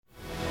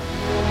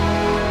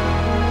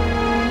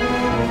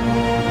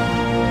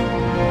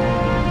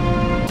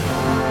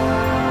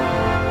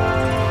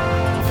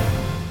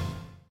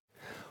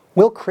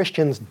Will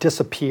Christians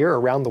disappear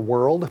around the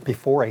world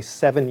before a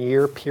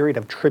 7-year period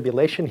of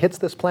tribulation hits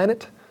this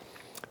planet?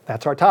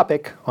 That's our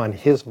topic on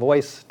His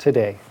Voice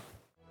Today.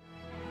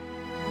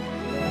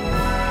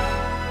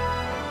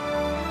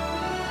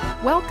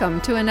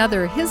 Welcome to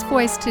another His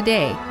Voice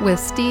Today with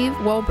Steve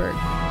Wohlberg.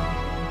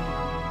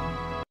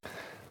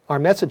 Our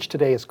message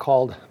today is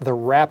called The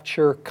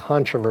Rapture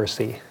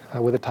Controversy.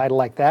 With a title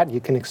like that,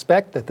 you can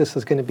expect that this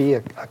is going to be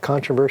a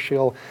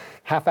controversial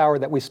half hour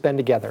that we spend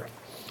together.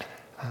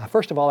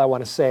 First of all, I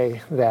want to say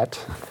that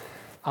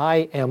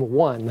I am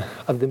one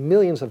of the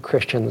millions of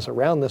Christians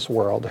around this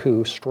world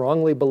who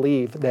strongly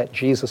believe that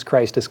Jesus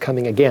Christ is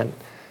coming again.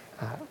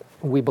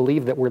 We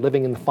believe that we're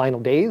living in the final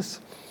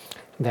days,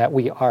 that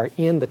we are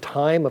in the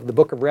time of the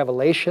book of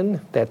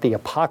Revelation, that the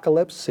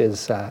apocalypse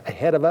is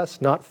ahead of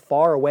us, not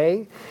far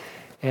away,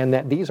 and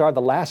that these are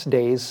the last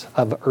days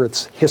of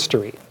Earth's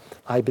history.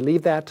 I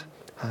believe that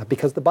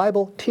because the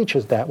Bible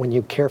teaches that when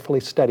you carefully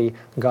study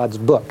God's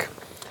book.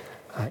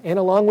 And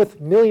along with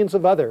millions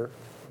of other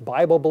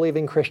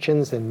Bible-believing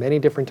Christians in many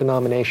different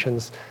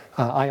denominations,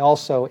 I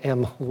also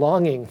am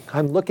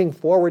I'm looking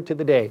forward to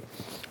the day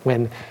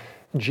when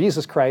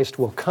Jesus Christ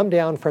will come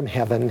down from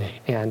heaven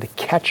and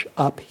catch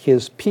up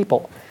His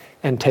people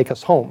and take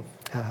us home.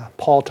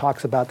 Paul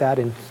talks about that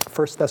in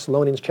 1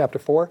 Thessalonians chapter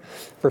 4,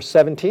 verse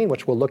 17,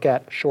 which we'll look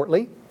at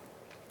shortly.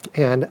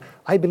 And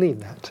I believe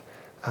that.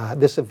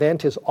 This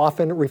event is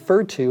often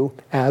referred to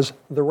as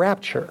the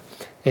rapture.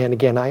 And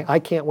again, I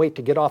can't wait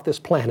to get off this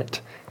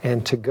planet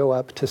and to go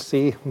up to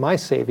see my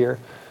Savior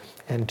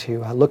and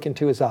to look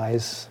into His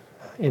eyes,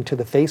 into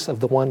the face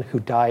of the one who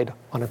died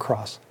on a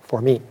cross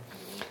for me.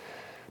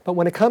 But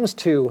when it comes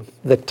to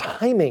the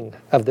timing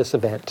of this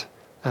event,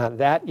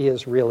 that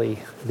is really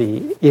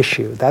the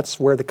issue. That's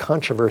where the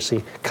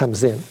controversy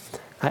comes in.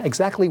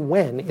 Exactly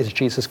when is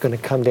Jesus going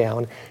to come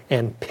down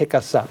and pick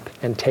us up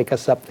and take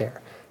us up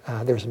there?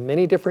 There's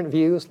many different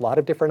views, a lot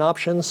of different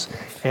options,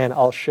 and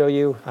I'll show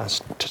you,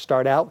 to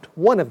start out,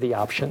 one of the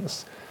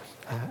options.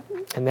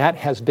 And that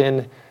has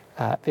been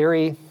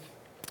very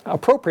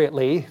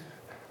appropriately,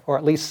 or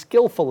at least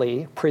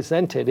skillfully,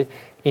 presented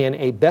in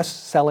a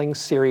best-selling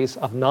series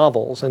of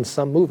novels and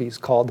some movies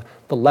called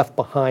the Left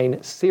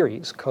Behind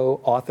series,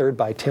 co-authored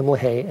by Tim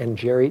LaHaye and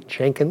Jerry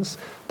Jenkins,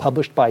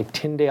 published by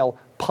Tyndale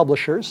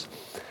Publishers.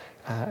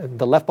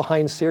 The Left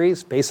Behind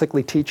series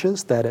basically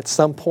teaches that at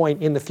some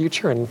point in the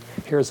future, and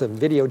here's a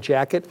video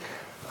jacket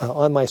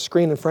on my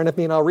screen in front of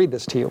me, and I'll read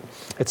this to you.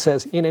 It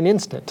says, "In an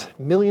instant,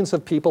 millions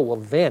of people will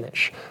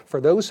vanish.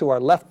 For those who are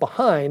left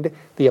behind,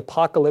 the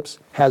apocalypse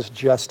has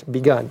just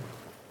begun."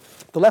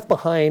 The Left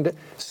Behind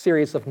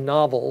series of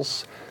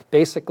novels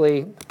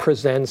basically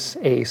presents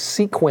a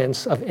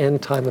sequence of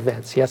end-time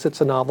events. Yes, it's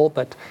a novel,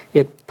 but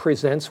it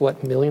presents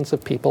what millions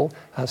of people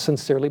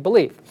sincerely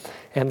believe.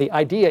 And the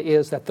idea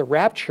is that the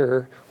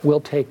rapture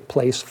will take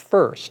place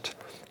first,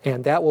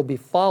 and that will be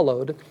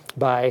followed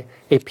by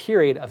a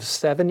period of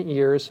 7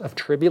 years of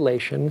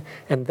tribulation,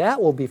 and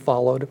that will be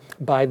followed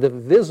by the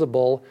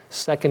visible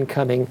second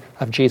coming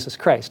of Jesus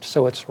Christ.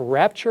 So it's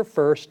rapture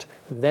first,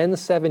 then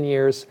 7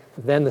 years,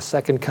 then the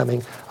second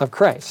coming of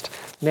Christ.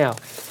 Now,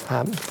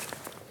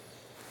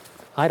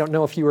 I don't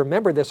know if you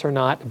remember this or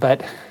not,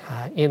 but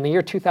in the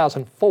year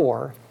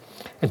 2004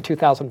 and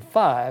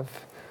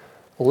 2005,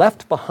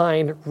 Left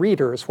Behind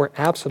readers were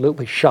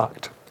absolutely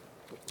shocked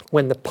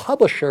when the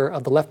publisher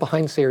of the Left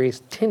Behind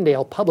series,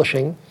 Tyndale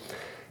Publishing,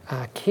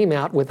 came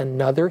out with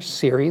another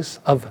series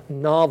of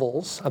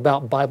novels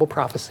about Bible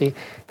prophecy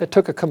that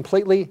took a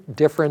completely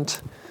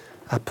different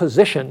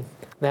position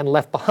than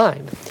Left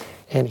Behind.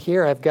 And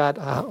here I've got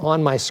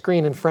on my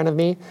screen in front of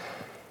me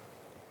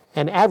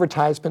an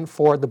advertisement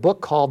for the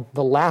book called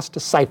The Last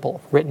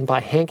Disciple, written by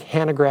Hank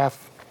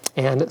Hanegraaff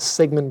and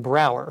Sigmund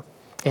Bauer.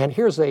 And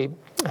here's an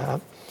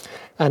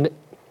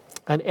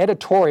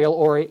editorial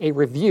or a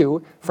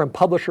review from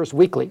Publishers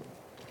Weekly.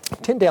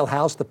 Tyndale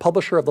House, the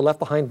publisher of the Left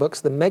Behind books,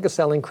 the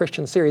mega-selling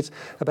Christian series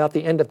about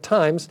the end of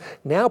times,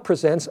 now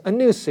presents a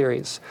new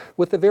series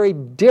with a very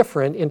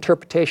different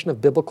interpretation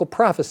of biblical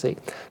prophecy.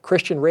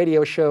 Christian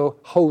radio show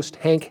host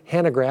Hank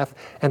Hanegraaff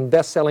and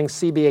best-selling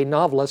CBA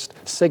novelist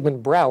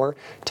Sigmund Bauer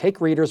take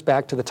readers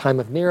back to the time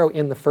of Nero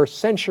in the 1st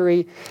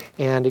century,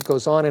 and it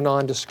goes on and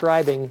on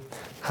describing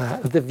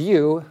the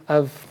view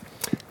of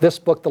this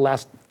book, The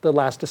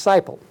Last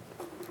Disciple.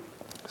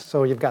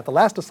 So you've got The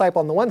Last Disciple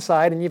on the one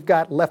side, and you've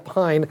got Left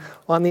Behind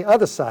on the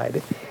other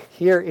side.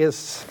 Here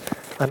is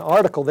an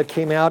article that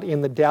came out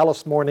in the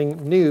Dallas Morning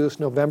News,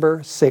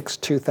 November 6,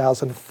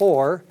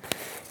 2004,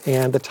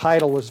 and the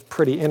title was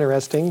pretty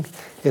interesting.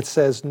 It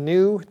says,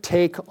 "New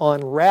Take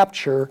on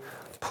Rapture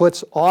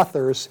Puts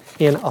Authors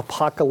in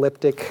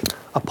Apocalyptic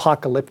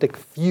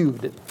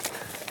Feud."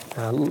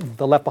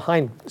 The Left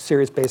Behind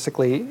series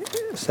basically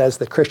says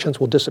that Christians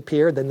will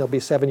disappear, then there'll be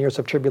 7 years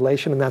of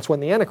tribulation, and that's when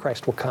the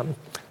Antichrist will come.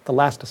 The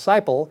Last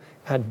Disciple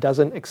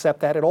doesn't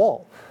accept that at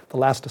all. The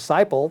Last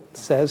Disciple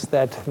says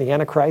that the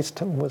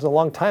Antichrist was a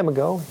long time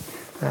ago.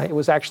 It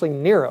was actually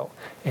Nero,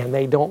 and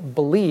they don't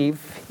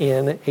believe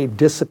in a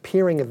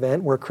disappearing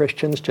event where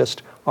Christians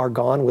just are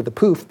gone with a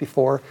poof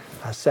before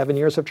 7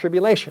 years of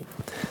tribulation.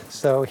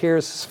 So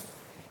here's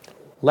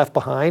Left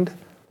Behind,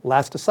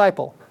 Last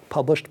Disciple,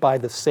 published by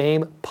the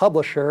same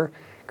publisher,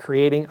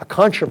 creating a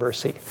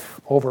controversy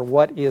over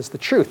what is the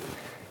truth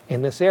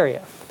in this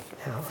area.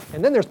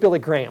 And then there's Billy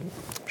Graham.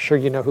 I'm sure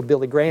you know who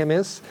Billy Graham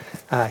is.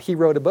 He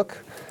wrote a book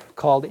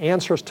called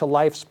Answers to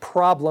Life's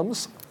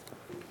Problems.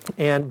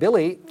 And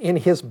Billy, in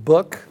his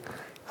book,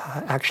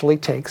 actually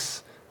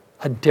takes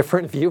a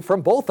different view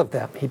from both of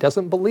them. He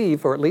doesn't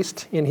believe, or at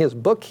least in his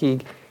book, he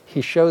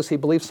shows he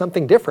believes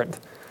something different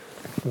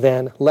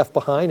than Left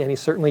Behind, and he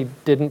certainly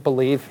didn't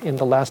believe in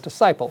The Last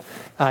Disciple.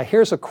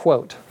 Here's a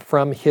quote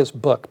from his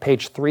book,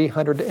 page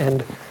 300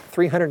 and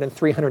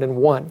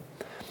 301.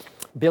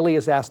 Billy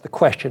is asked the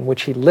question,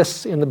 which he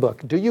lists in the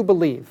book: do you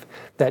believe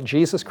that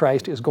Jesus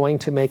Christ is going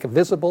to make a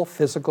visible,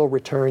 physical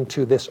return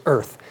to this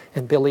earth?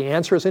 And Billy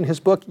answers in his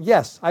book,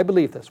 yes, I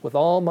believe this with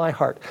all my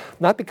heart,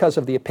 not because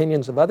of the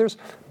opinions of others,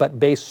 but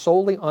based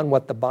solely on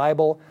what the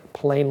Bible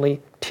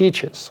plainly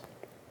teaches.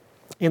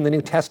 In the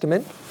New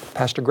Testament,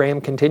 Pastor Graham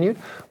continued,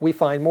 we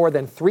find more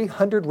than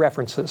 300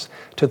 references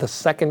to the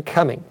second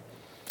coming.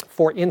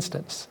 For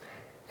instance,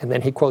 and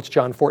then he quotes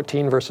John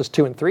 14, verses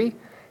 2 and 3,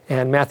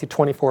 and Matthew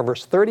 24,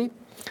 verse 30.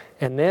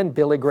 And then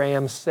Billy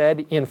Graham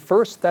said in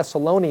 1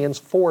 Thessalonians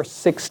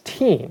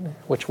 4:16,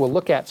 which we'll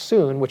look at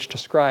soon, which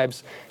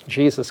describes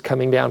Jesus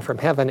coming down from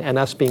heaven and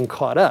us being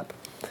caught up.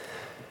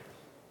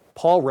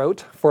 Paul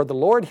wrote, for the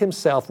Lord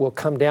himself will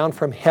come down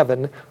from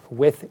heaven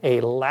with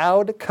a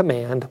loud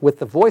command, with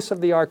the voice of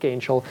the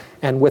archangel,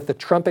 and with the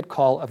trumpet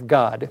call of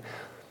God.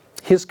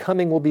 His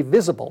coming will be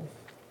visible.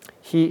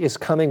 He is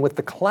coming with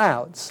the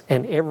clouds,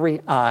 and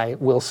every eye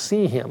will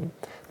see him.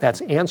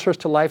 That's Answers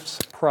to Life's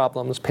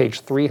Problems,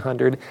 page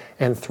 300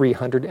 and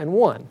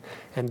 301.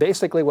 And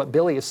basically what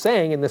Billy is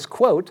saying in this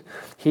quote,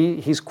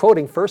 he's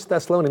quoting 1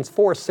 Thessalonians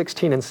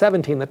 4:16 and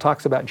 17 that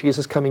talks about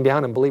Jesus coming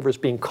down and believers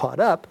being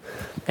caught up,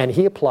 and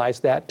he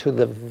applies that to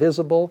the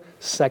visible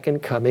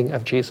second coming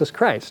of Jesus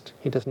Christ.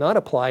 He does not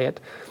apply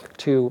it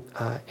to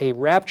a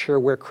rapture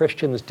where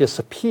Christians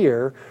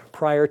disappear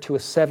prior to a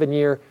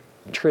 7-year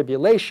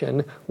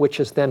tribulation, which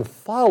is then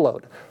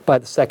followed by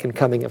the second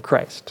coming of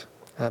Christ.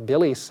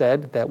 Billy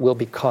said that we'll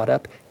be caught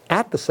up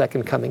at the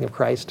second coming of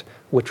Christ,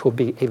 which will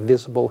be a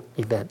visible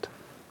event.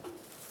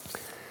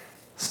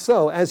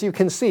 So, as you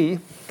can see,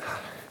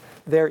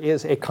 there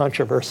is a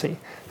controversy,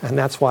 and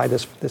that's why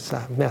this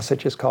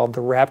message is called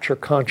the Rapture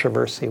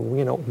Controversy.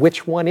 You know,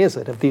 which one is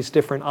it of these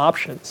different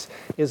options?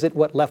 Is it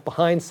what Left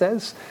Behind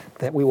says,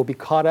 that we will be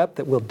caught up,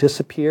 that we'll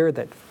disappear,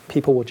 that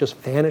people will just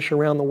vanish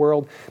around the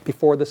world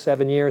before the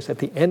 7 years, at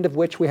the end of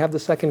which we have the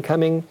second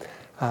coming?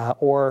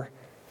 Or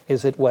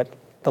is it what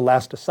The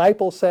Last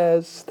Disciple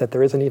says, that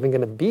there isn't even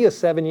going to be a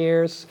 7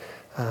 years,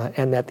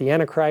 and that the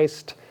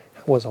Antichrist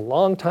was a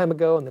long time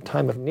ago in the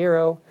time of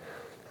Nero?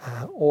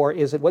 Or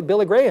is it what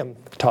Billy Graham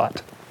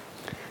taught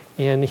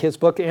in his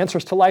book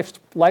Answers to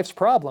Life's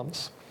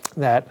Problems,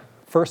 that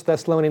 1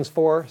 Thessalonians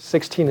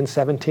 4:16 and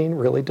 17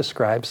 really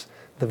describes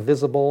the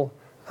visible,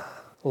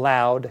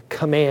 loud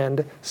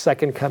command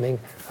second coming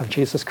of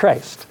Jesus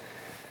Christ?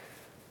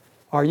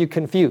 Are you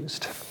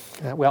confused?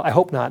 Well, I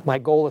hope not. My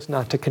goal is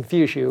not to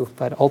confuse you,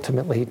 but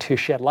ultimately to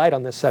shed light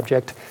on this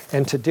subject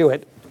and to do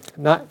it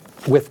not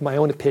with my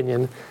own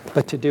opinion,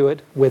 but to do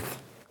it with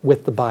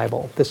the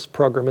Bible. This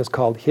program is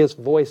called His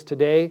Voice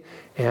Today,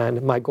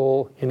 and my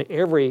goal in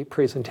every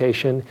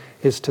presentation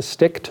is to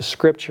stick to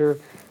Scripture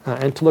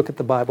and to look at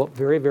the Bible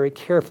very, very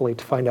carefully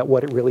to find out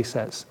what it really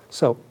says.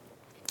 So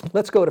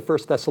let's go to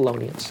 1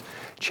 Thessalonians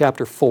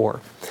chapter 4,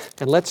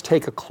 and let's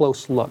take a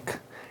close look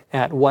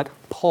at what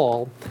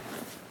Paul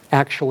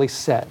actually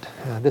said.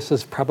 This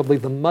is probably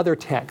the mother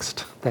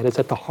text that is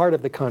at the heart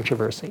of the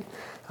controversy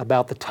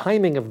about the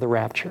timing of the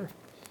rapture.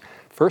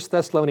 1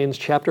 Thessalonians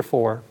chapter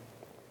 4,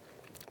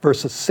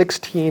 verses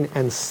 16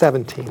 and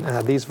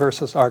 17. These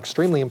verses are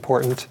extremely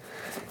important.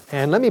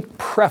 And let me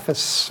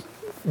preface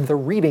the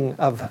reading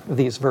of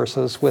these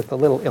verses with a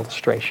little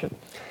illustration.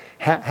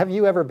 Have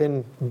you ever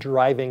been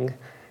driving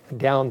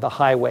down the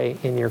highway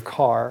in your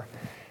car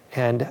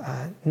and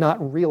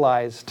not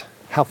realized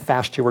how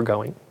fast you were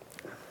going?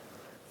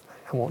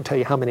 I won't tell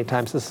you how many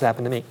times this has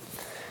happened to me.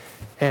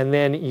 And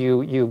then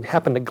you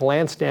happen to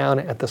glance down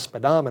at the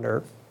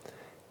speedometer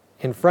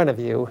in front of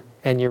you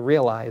and you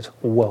realize,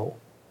 whoa,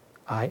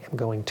 I am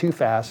going too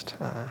fast.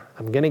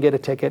 I'm going to get a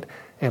ticket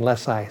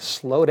unless I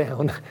slow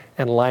down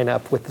and line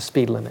up with the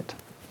speed limit.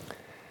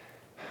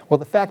 Well,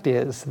 the fact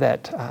is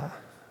that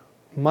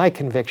my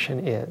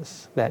conviction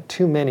is that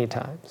too many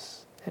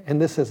times, and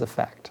this is a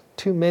fact,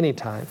 too many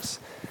times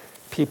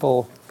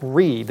people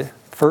read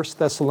 1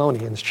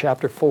 Thessalonians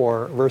chapter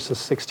 4, verses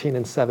 16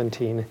 and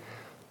 17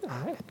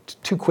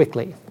 too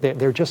quickly.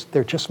 They're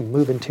just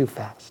moving too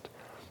fast.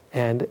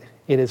 And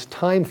it is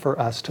time for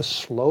us to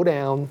slow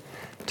down,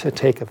 to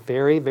take a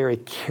very, very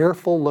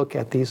careful look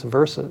at these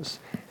verses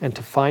and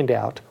to find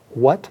out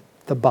what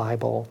the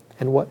Bible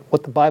and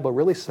what the Bible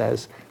really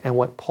says and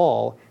what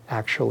Paul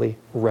actually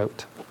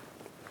wrote.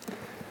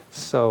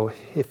 So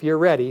if you're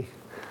ready,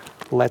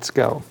 let's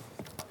go.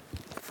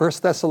 1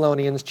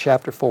 Thessalonians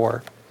chapter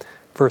 4,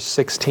 verse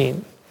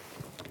 16.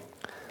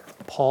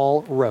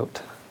 Paul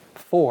wrote,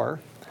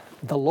 "For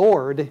the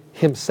Lord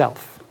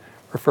himself,"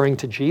 referring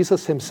to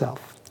Jesus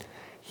himself,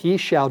 "he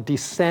shall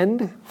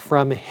descend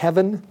from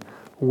heaven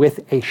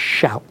with a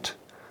shout,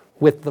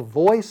 with the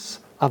voice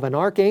of an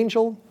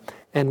archangel,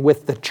 and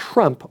with the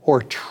trump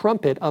or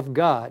trumpet of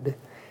God,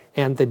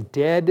 and the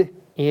dead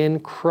in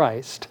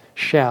Christ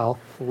shall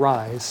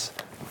rise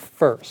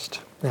first."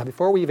 Now,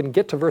 before we even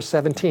get to verse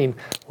 17,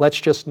 let's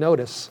just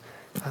notice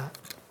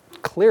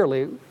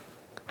clearly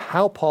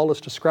how Paul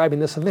is describing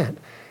this event.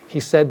 He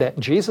said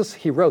that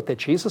he wrote that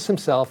Jesus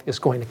himself is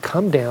going to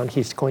come down.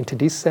 He's going to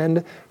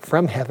descend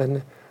from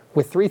heaven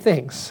with three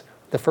things.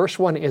 The first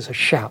one is a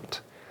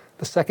shout.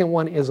 The second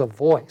one is a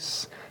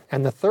voice.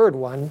 And the third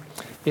one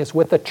is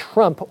with a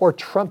trump or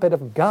trumpet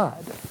of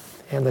God.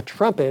 And the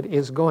trumpet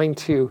is going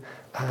to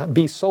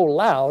be so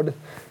loud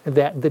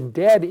that the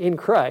dead in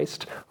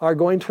Christ are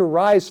going to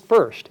rise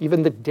first.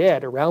 Even the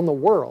dead around the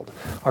world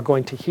are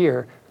going to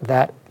hear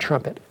that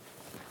trumpet.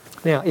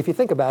 Now, if you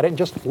think about it and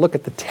just look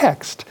at the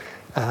text,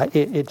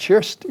 it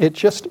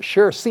just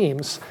sure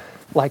seems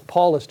like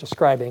Paul is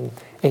describing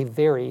a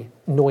very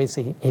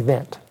noisy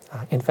event.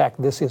 In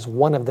fact, this is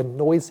one of the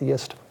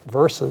noisiest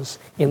verses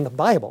in the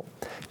Bible.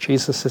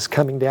 Jesus is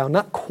coming down,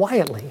 not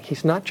quietly.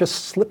 He's not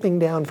just slipping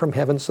down from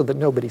heaven so that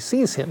nobody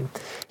sees him.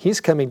 He's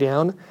coming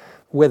down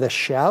with a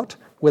shout,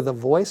 with a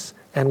voice,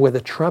 and with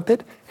a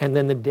trumpet, and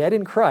then the dead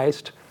in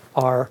Christ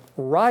are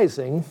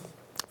rising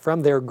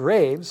from their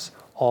graves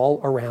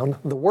all around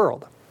the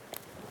world.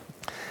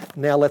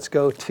 Now let's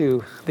go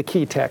to the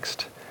key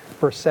text,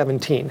 verse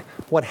 17.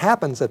 What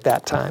happens at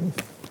that time?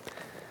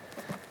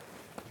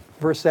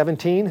 Verse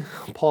 17,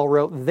 Paul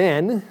wrote,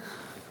 then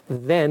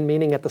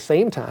meaning at the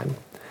same time,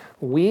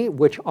 we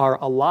which are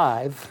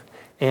alive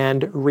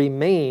and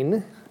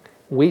remain,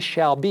 we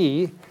shall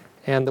be,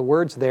 and the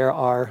words there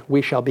are,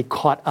 we shall be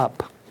caught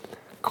up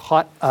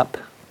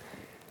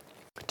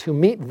to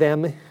meet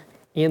them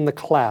in the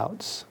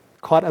clouds,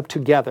 caught up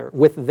together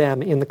with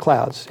them in the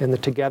clouds. And the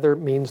together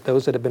means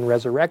those that have been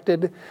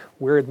resurrected.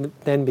 We're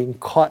then being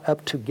caught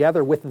up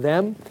together with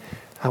them.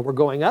 We're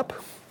going up,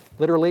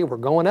 literally we're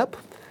going up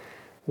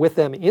with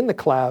them in the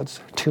clouds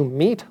to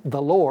meet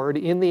the Lord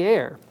in the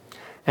air.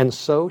 And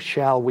so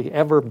shall we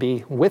ever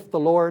be with the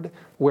Lord,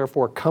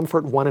 wherefore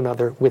comfort one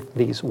another with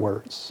these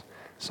words.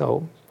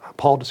 So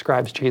Paul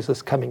describes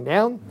Jesus coming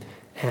down,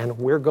 and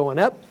we're going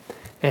up,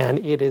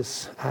 and it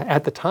is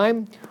at the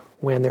time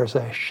when there's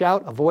a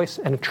shout, a voice,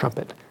 and a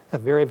trumpet, a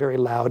very, very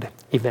loud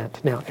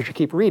event. Now, as you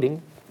keep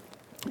reading,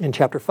 in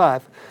chapter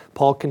 5,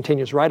 Paul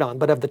continues right on,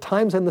 but of the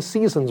times and the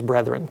seasons,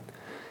 brethren,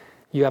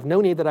 you have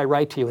no need that I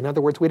write to you. In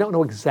other words, we don't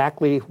know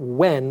exactly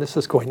when this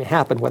is going to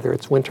happen, whether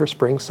it's winter,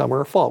 spring, summer,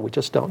 or fall. We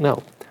just don't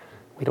know.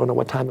 We don't know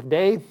what time of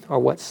day or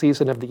what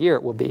season of the year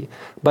it will be.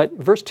 But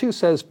verse 2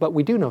 says, but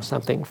we do know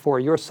something, for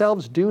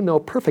yourselves do know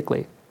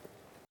perfectly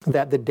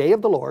that the day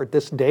of the Lord,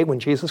 this day when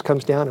Jesus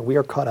comes down and we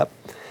are caught up,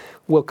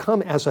 will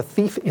come as a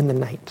thief in the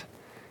night.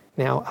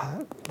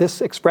 Now,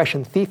 this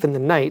expression, thief in the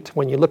night,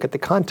 when you look at the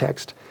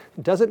context,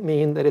 doesn't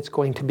mean that it's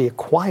going to be a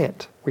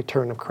quiet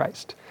return of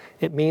Christ.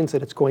 It means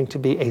that it's going to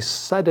be a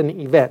sudden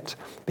event,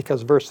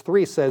 because verse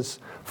 3 says,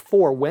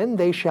 for when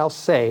they shall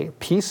say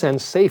peace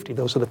and safety,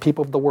 those are the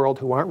people of the world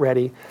who aren't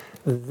ready,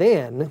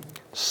 then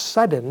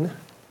sudden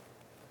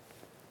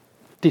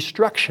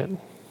destruction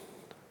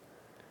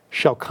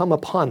shall come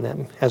upon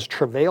them as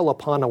travail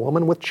upon a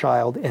woman with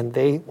child, and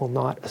they will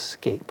not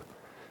escape.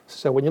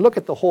 So when you look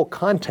at the whole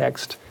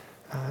context,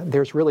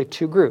 there's really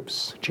two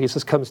groups.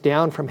 Jesus comes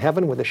down from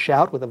heaven with a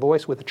shout, with a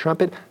voice, with a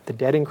trumpet. The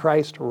dead in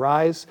Christ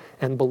rise,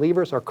 and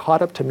believers are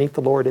caught up to meet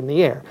the Lord in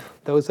the air.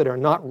 Those that are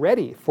not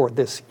ready for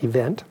this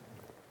event,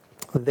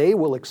 they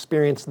will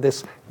experience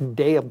this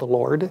day of the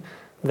Lord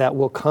that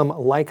will come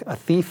like a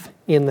thief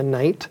in the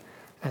night,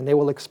 and they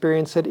will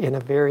experience it in a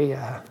very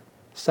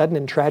sudden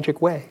and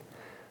tragic way.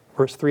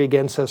 Verse 3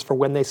 again says, for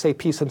when they say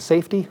peace and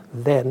safety,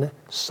 then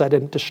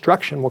sudden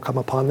destruction will come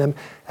upon them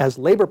as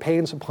labor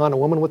pains upon a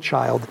woman with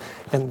child,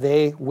 and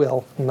they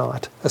will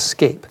not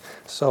escape.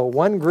 So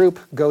one group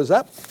goes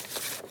up,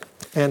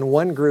 and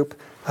one group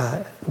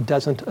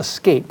doesn't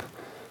escape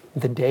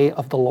the day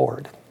of the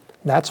Lord.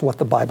 That's what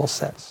the Bible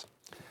says.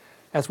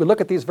 As we look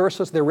at these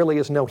verses, there really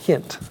is no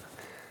hint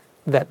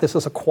that this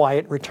is a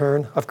quiet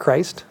return of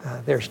Christ.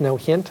 There's no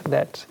hint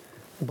that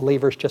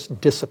believers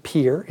just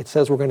disappear. It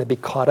says we're going to be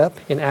caught up.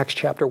 In Acts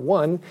chapter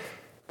 1,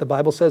 the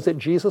Bible says that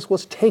Jesus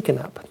was taken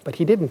up, but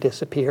he didn't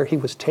disappear. He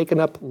was taken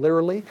up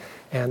literally,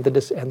 and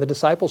the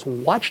disciples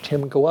watched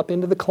him go up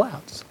into the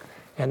clouds.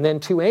 And then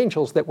two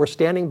angels that were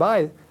standing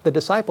by the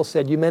disciples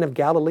said, you men of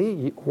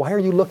Galilee, why are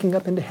you looking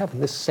up into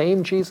heaven? This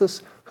same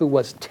Jesus who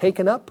was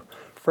taken up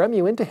from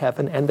you into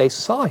heaven, and they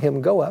saw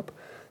him go up,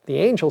 the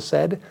angel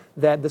said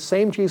that the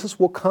same Jesus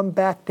will come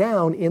back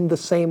down in the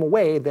same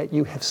way that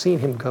you have seen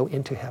him go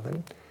into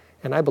heaven.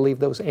 And I believe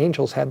those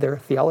angels had their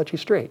theology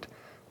straight,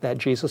 that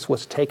Jesus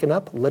was taken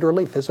up,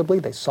 literally, visibly.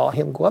 They saw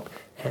him go up,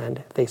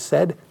 and they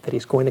said that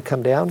he's going to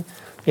come down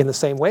in the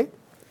same way.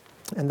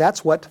 And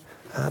that's what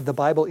the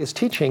Bible is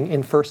teaching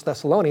in 1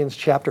 Thessalonians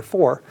chapter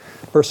 4,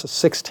 verses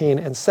 16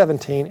 and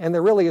 17. And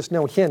there really is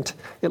no hint,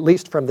 at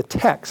least from the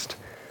text,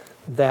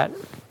 that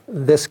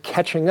this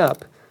catching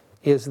up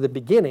is the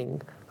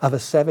beginning of a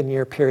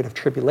 7-year period of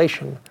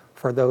tribulation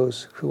for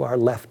those who are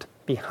left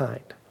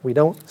behind. We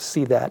don't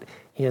see that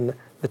in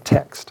the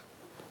text.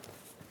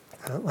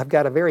 I've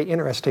got a very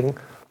interesting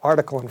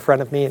article in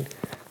front of me.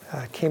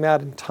 It came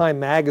out in Time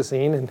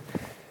magazine, and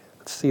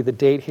let's see, the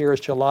date here is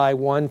July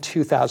 1,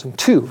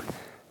 2002.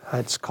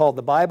 It's called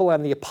The Bible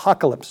and the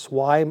Apocalypse,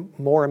 Why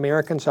More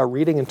Americans Are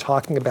Reading and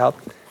Talking About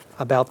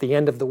the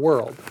End of the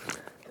World.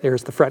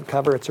 There's the front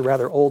cover. It's a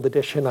rather old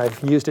edition.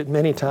 I've used it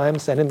many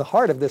times. And in the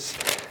heart of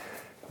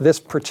this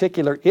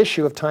particular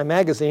issue of Time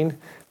magazine,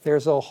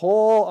 there's a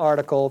whole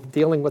article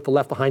dealing with the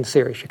Left Behind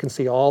series. You can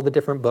see all the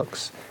different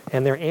books.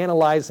 And they're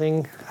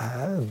analyzing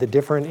the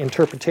different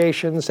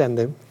interpretations and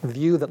the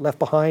view that Left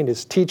Behind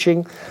is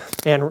teaching.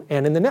 And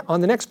on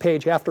the next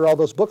page, after all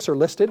those books are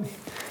listed,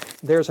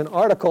 there's an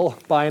article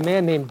by a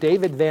man named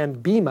David Van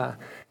Bema,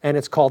 and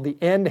it's called The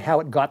End, How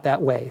It Got That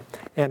Way.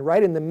 And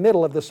right in the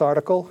middle of this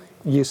article,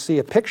 you see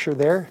a picture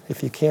there,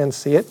 if you can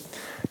see it.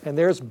 And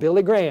there's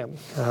Billy Graham,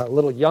 a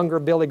little younger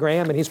Billy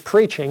Graham, and he's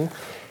preaching.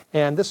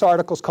 And this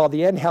article is called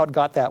The End, How It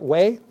Got That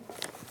Way.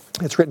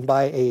 It's written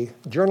by a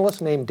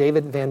journalist named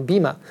David Van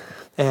Bema.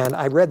 And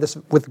I read this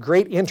with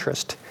great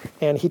interest.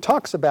 And he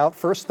talks about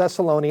 1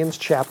 Thessalonians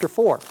chapter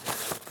 4,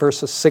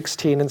 verses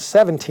 16 and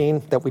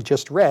 17 that we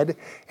just read.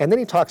 And then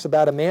he talks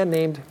about a man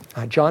named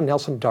John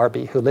Nelson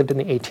Darby, who lived in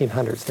the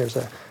 1800s. There's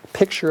a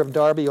picture of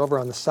Darby over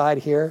on the side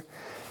here.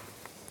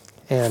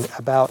 And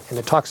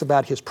it talks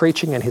about his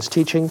preaching and his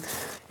teaching.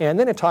 And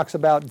then it talks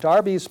about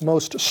Darby's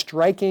most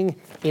striking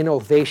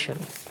innovation.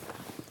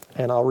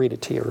 And I'll read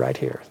it to you right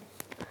here.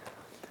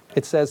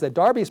 It says that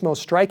Darby's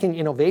most striking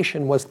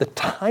innovation was the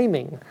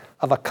timing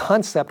of a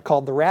concept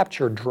called the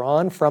rapture,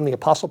 drawn from the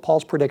Apostle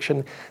Paul's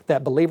prediction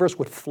that believers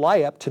would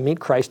fly up to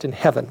meet Christ in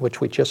heaven, which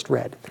we just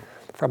read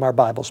from our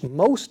Bibles.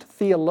 Most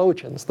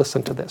theologians,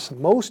 listen to this,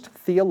 most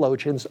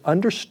theologians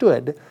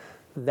understood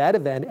that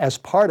event as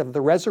part of the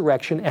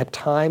resurrection at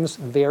time's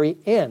very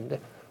end,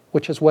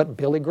 which is what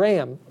Billy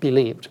Graham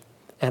believed,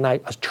 and I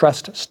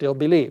trust still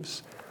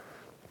believes.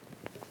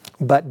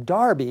 But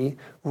Darby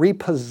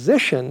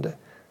repositioned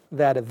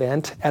that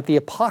event at the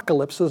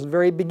apocalypse's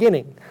very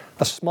beginning,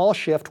 a small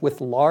shift with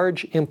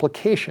large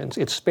implications.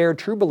 It spared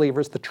true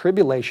believers the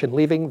tribulation,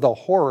 leaving the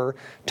horror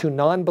to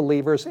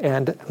non-believers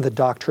and the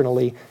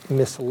doctrinally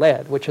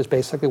misled, which is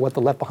basically what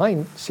the Left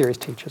Behind series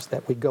teaches,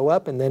 that we go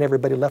up and then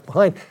everybody left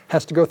behind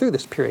has to go through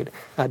this period.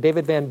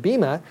 David Van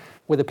Bema,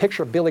 with a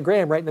picture of Billy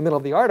Graham right in the middle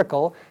of the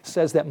article,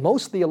 says that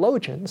most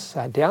theologians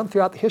down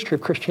throughout the history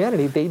of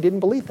Christianity, they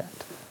didn't believe that.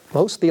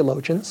 Most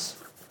theologians,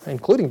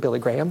 including Billy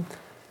Graham,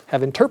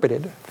 have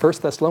interpreted 1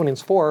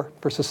 Thessalonians 4,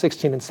 verses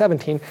 16 and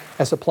 17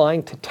 as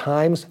applying to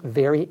time's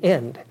very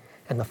end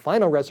and the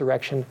final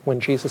resurrection when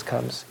Jesus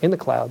comes in the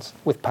clouds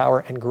with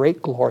power and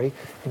great glory,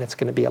 and it's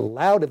going to be a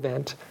loud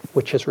event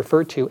which is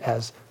referred to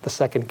as the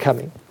second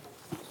coming.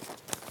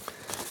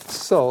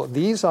 So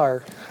these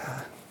are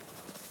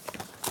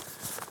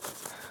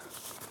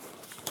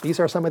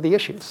some of the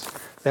issues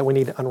that we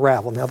need to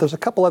unravel. Now there's a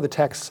couple other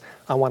texts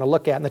I want to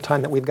look at in the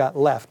time that we've got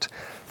left.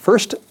 1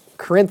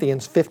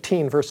 Corinthians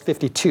 15, verse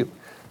 52.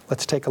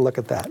 Let's take a look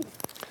at that.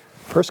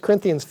 1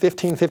 Corinthians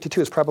 15,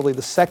 52 is probably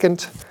the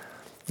second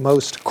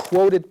most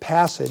quoted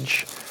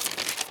passage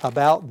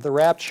about the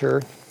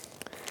rapture,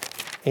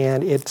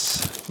 and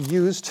it's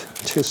used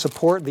to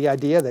support the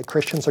idea that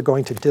Christians are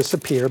going to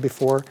disappear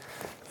before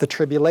the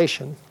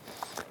tribulation.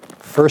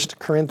 1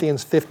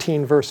 Corinthians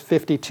 15, verse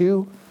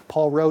 52,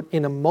 Paul wrote,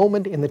 "In a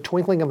moment, in the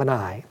twinkling of an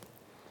eye."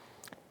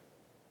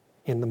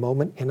 In a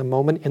moment,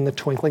 in the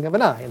twinkling of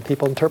an eye. And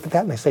people interpret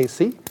that and they say,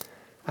 see,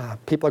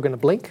 people are going to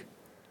blink,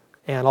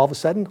 and all of a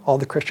sudden, all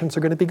the Christians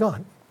are going to be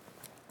gone.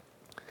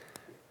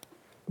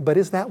 But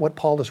is that what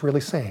Paul is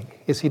really saying?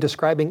 Is he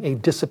describing a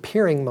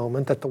disappearing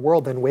moment that the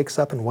world then wakes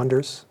up and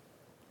wonders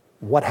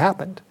what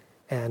happened?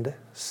 And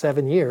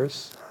 7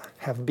 years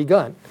have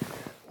begun.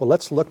 Well,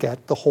 let's look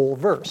at the whole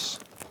verse.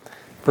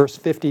 Verse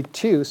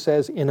 52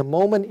 says, "In a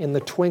moment, in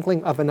the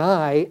twinkling of an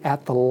eye,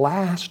 at the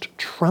last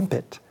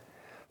trumpet.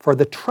 For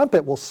the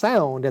trumpet will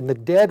sound, and the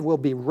dead will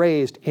be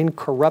raised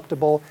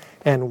incorruptible,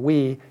 and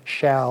we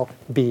shall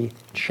be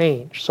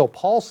changed." So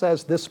Paul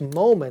says this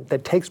moment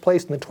that takes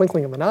place in the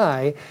twinkling of an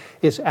eye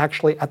is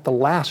actually at the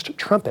last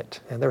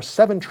trumpet. And there are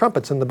 7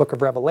 trumpets in the book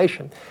of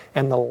Revelation.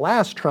 And the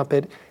last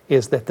trumpet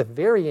is at the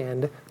very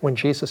end when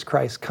Jesus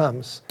Christ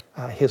comes,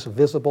 his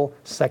visible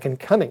second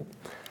coming.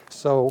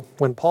 So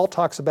when Paul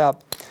talks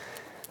about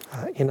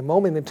in a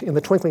moment, in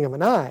the twinkling of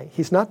an eye,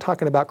 he's not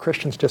talking about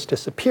Christians just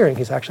disappearing.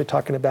 He's actually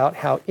talking about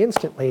how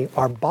instantly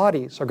our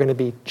bodies are going to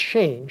be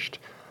changed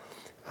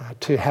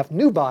to have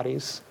new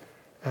bodies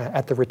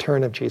at the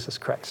return of Jesus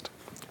Christ.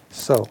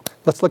 So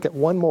let's look at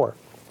one more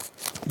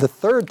The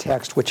third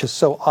text, which is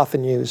so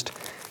often used,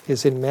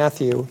 is in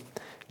Matthew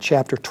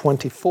chapter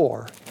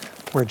 24,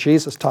 where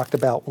Jesus talked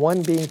about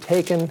one being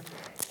taken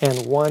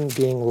and one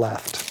being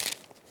left.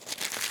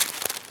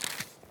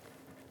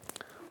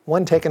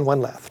 One taken,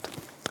 one left.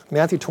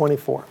 Matthew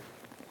 24.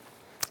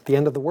 At the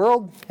end of the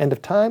world, end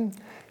of time,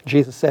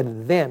 Jesus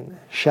said, "Then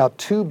shall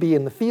two be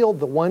in the field,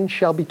 the one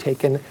shall be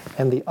taken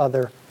and the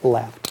other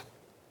left."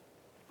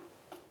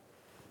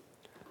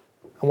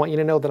 I want you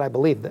to know that I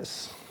believe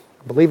this.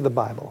 I believe the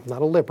Bible. I'm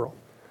not a liberal.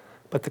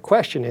 But the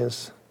question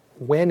is,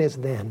 when is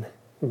then?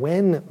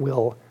 When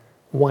will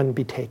one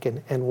be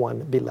taken and one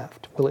be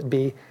left? Will it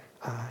be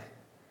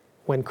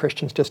when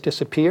Christians just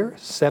disappear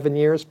 7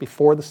 years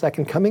before the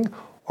second coming?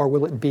 Or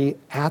will it be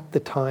at the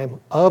time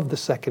of the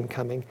second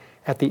coming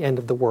at the end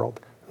of the world?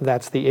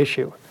 That's the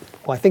issue.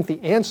 Well, I think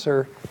the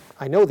answer,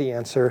 I know the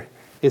answer,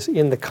 is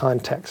in the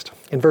context.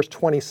 In verse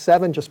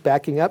 27, just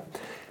backing up,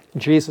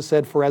 Jesus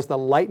said, "For as the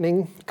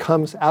lightning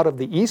comes out of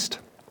the east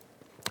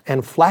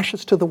and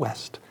flashes to the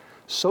west,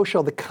 so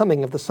shall the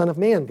coming of the Son of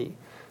Man be."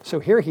 So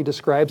here he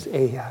describes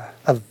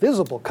a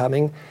visible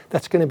coming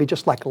that's going to be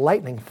just like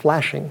lightning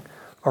flashing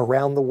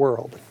around the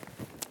world.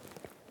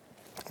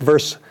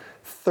 Verse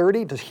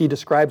 30, he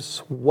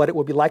describes what it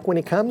will be like when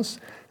he comes.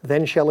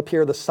 "Then shall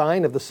appear the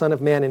sign of the Son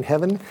of Man in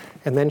heaven,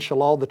 and then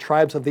shall all the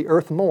tribes of the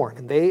earth mourn."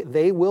 And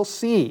they will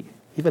see,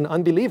 even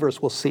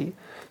unbelievers will see,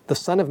 the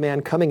Son of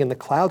Man coming in the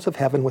clouds of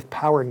heaven with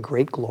power and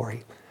great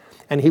glory.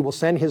 "And he will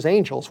send his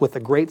angels with a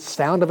great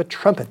sound of a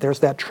trumpet." There's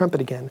that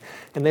trumpet again.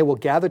 "And they will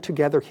gather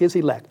together his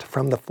elect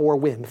from the four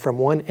winds, from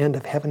one end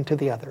of heaven to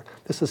the other."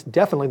 This is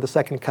definitely the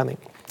second coming.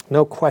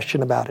 No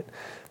question about it.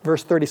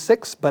 Verse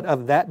 36, "But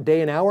of that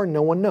day and hour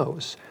no one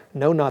knows.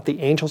 No, not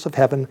the angels of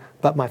heaven,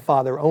 but my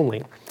Father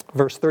only."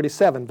 Verse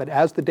 37, "But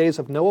as the days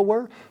of Noah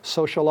were,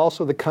 so shall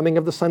also the coming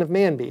of the Son of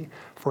Man be.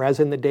 For as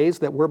in the days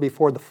that were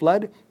before the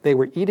flood, they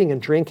were eating and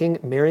drinking,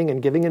 marrying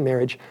and giving in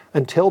marriage,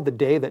 until the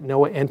day that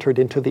Noah entered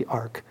into the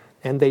ark.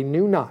 And they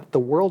knew not, the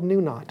world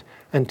knew not,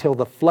 until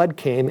the flood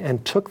came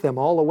and took them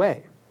all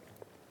away.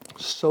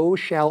 So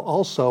shall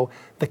also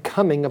the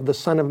coming of the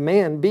Son of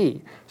Man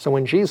be." So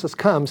when Jesus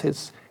comes,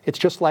 it's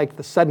just like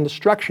the sudden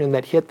destruction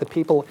that hit the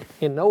people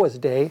in Noah's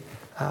day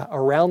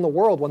around the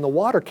world when the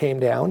water came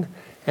down.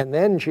 And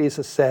then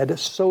Jesus said,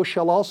 "So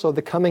shall also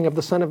the coming of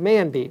the Son of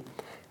Man be."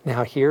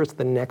 Now here's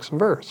the next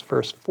verse,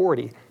 verse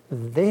 40.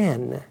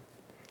 "Then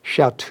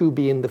shall two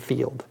be in the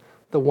field.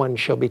 The one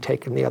shall be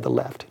taken, the other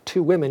left.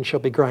 Two women shall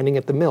be grinding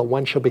at the mill.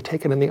 One shall be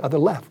taken and the other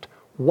left.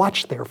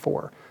 Watch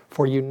therefore,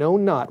 for you know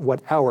not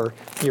what hour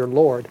your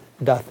Lord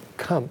doth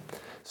come."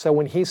 So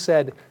when he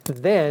said,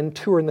 "Then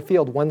two are in the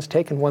field, one's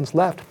taken, one's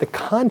left," the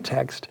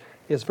context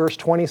is verse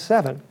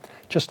 27.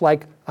 Just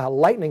like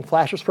lightning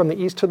flashes from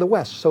the east to the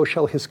west, so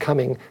shall his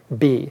coming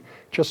be.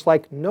 Just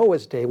like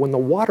Noah's day, when the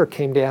water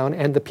came down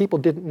and the people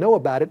didn't know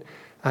about it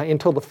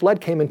until the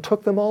flood came and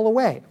took them all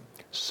away,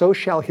 so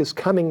shall his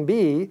coming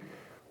be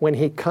when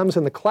he comes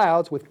in the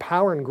clouds with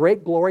power and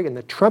great glory, and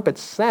the trumpet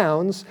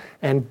sounds,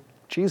 and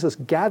Jesus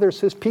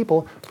gathers his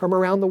people from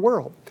around the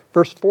world.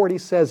 Verse 40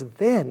 says,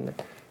 "Then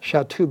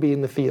shall two be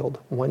in the field,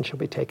 one shall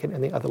be taken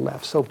and the other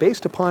left." So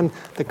based upon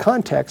the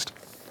context,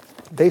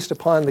 based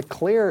upon the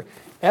clear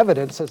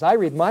evidence, as I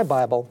read my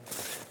Bible,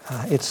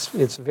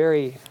 it's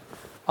very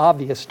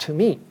obvious to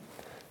me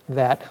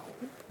that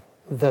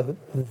the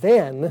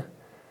then,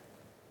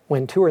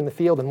 when two are in the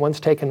field and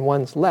one's taken,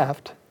 one's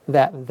left,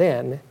 that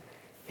then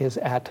is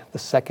at the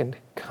second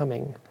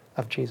coming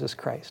of Jesus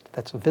Christ.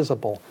 That's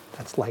visible.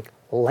 That's like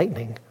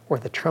lightning, where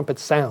the trumpet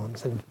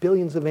sounds and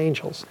billions of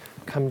angels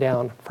come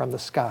down from the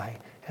sky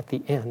at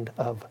the end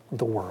of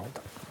the world.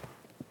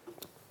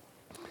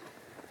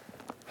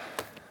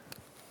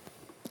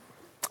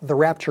 The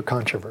rapture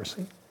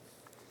controversy.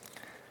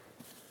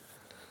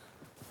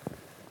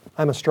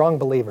 I'm a strong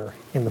believer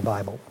in the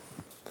Bible.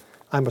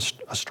 I'm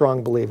a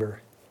strong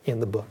believer in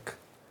the book.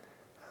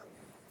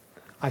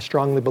 I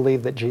strongly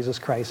believe that Jesus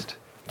Christ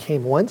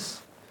came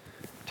once,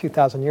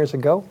 2,000 years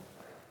ago,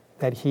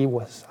 that he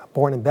was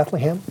born in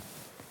Bethlehem,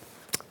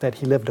 that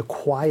he lived a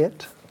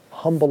quiet,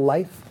 humble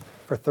life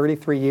for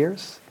 33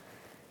 years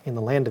in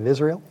the land of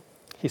Israel.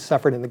 He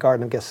suffered in the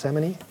Garden of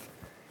Gethsemane,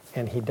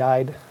 and he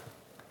died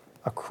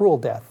a cruel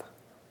death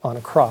on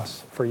a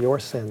cross for your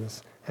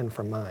sins and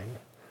for mine.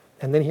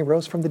 And then he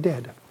rose from the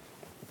dead.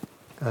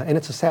 And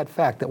it's a sad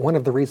fact that one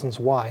of the reasons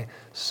why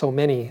so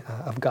many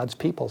of God's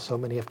people, so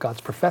many of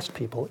God's professed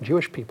people,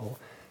 Jewish people,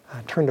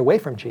 turned away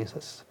from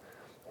Jesus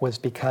was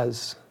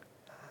because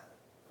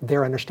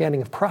their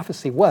understanding of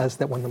prophecy was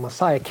that when the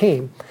Messiah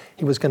came,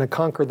 he was going to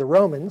conquer the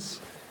Romans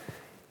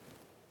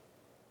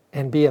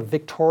and be a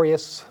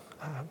victorious,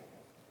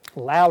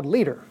 loud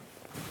leader.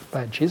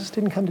 But Jesus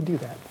didn't come to do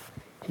that.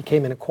 He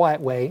came in a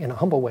quiet way, in a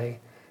humble way,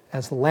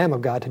 as the Lamb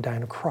of God to die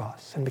on a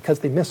cross. And because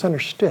they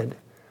misunderstood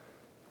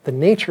the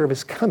nature of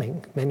his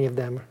coming, many of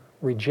them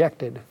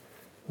rejected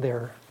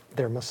their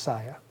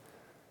Messiah,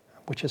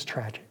 which is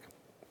tragic.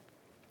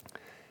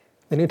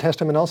 The New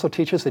Testament also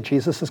teaches that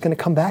Jesus is going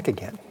to come back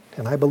again.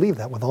 And I believe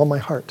that with all my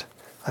heart.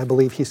 I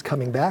believe he's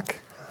coming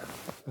back.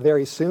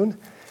 very soon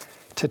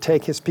to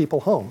take his people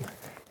home.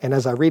 And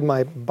as I read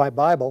my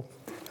Bible,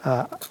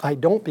 I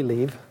don't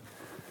believe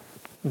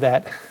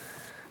that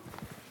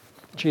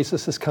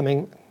Jesus is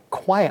coming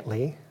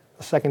quietly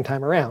the second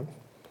time around.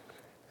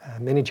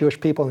 Many Jewish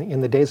people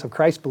in the days of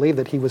Christ believed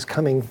that he was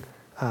coming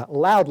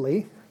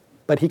loudly,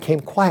 but he came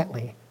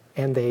quietly,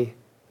 and they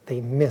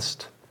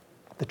missed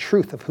the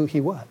truth of who he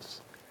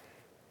was.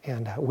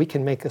 And we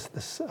can make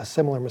a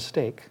similar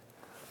mistake.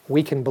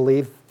 We can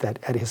believe that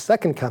at his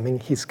second coming,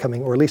 he's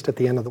coming, or at least at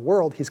the end of the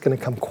world, he's going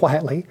to come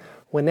quietly,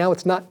 when now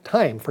it's not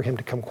time for him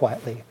to come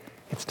quietly.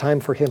 It's time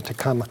for him to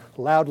come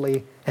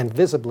loudly and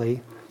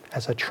visibly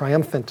as a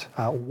triumphant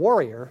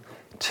warrior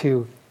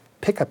to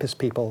pick up his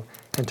people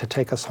and to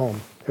take us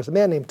home. There's a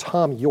man named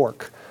Tom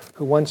York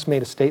who once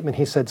made a statement.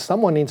 He said,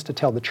 "Someone needs to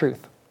tell the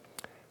truth,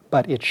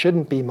 but it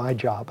shouldn't be my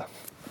job."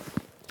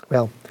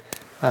 Well,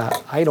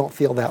 I don't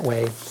feel that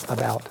way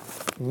about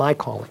my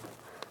calling.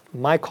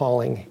 My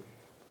calling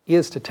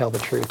is to tell the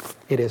truth.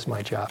 It is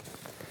my job.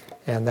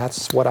 And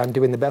that's what I'm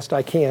doing the best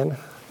I can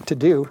to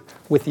do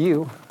with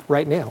you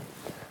right now.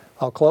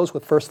 I'll close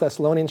with 1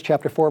 Thessalonians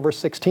chapter 4, verse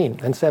 16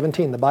 and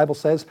 17. The Bible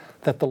says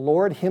that the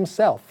Lord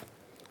himself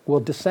will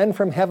descend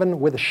from heaven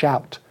with a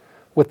shout,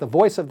 with the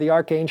voice of the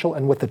archangel,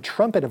 and with the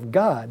trumpet of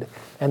God,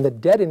 and the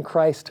dead in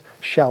Christ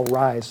shall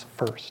rise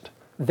first.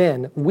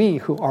 Then we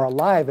who are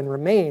alive and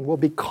remain will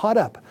be caught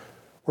up.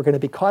 We're going to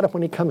be caught up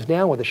when he comes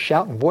down with a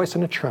shout and voice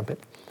and a trumpet.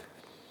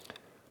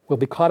 We'll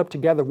be caught up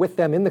together with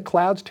them in the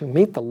clouds to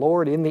meet the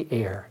Lord in the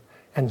air.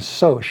 And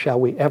so shall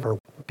we ever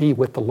be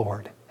with the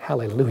Lord.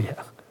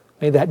 Hallelujah.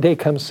 May that day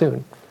come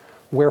soon.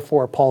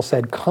 Wherefore, Paul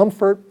said,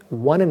 comfort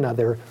one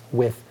another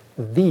with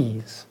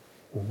these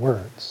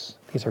words.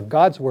 These are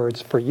God's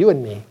words for you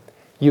and me.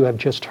 You have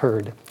just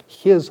heard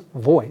his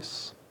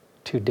voice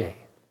today.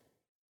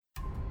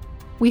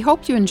 We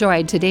hope you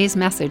enjoyed today's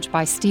message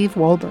by Steve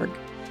Wohlberg.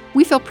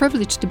 We feel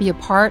privileged to be a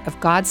part of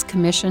God's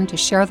commission to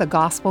share the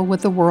gospel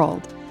with the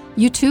world.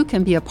 You too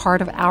can be a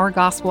part of our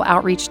gospel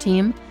outreach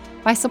team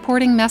by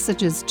supporting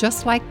messages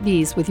just like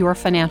these with your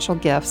financial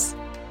gifts.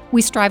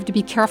 We strive to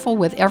be careful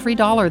with every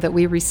dollar that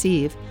we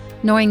receive,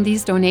 knowing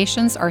these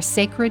donations are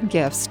sacred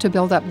gifts to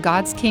build up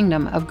God's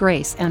kingdom of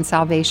grace and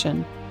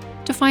salvation.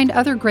 To find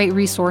other great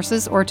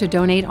resources or to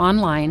donate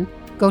online,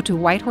 go to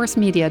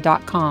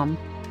whitehorsemedia.com,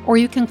 or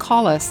you can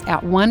call us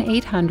at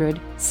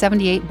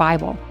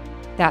 1-800-78-BIBLE.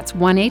 That's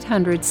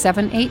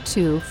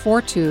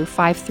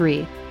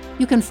 1-800-782-4253.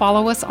 You can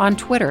follow us on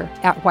Twitter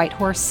at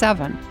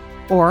Whitehorse7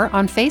 or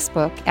on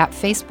Facebook at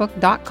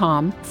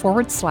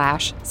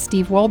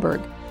facebook.com/Steve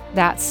Wohlberg.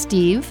 That's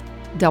Steve,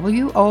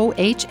 Wohlberg.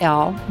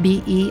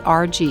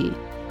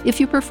 If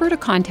you prefer to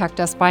contact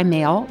us by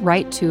mail,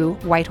 write to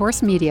White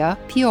Horse Media,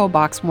 P.O.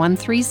 Box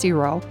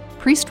 130,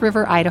 Priest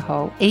River,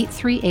 Idaho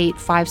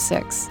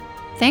 83856.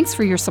 Thanks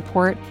for your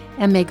support,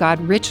 and may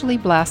God richly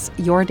bless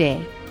your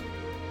day.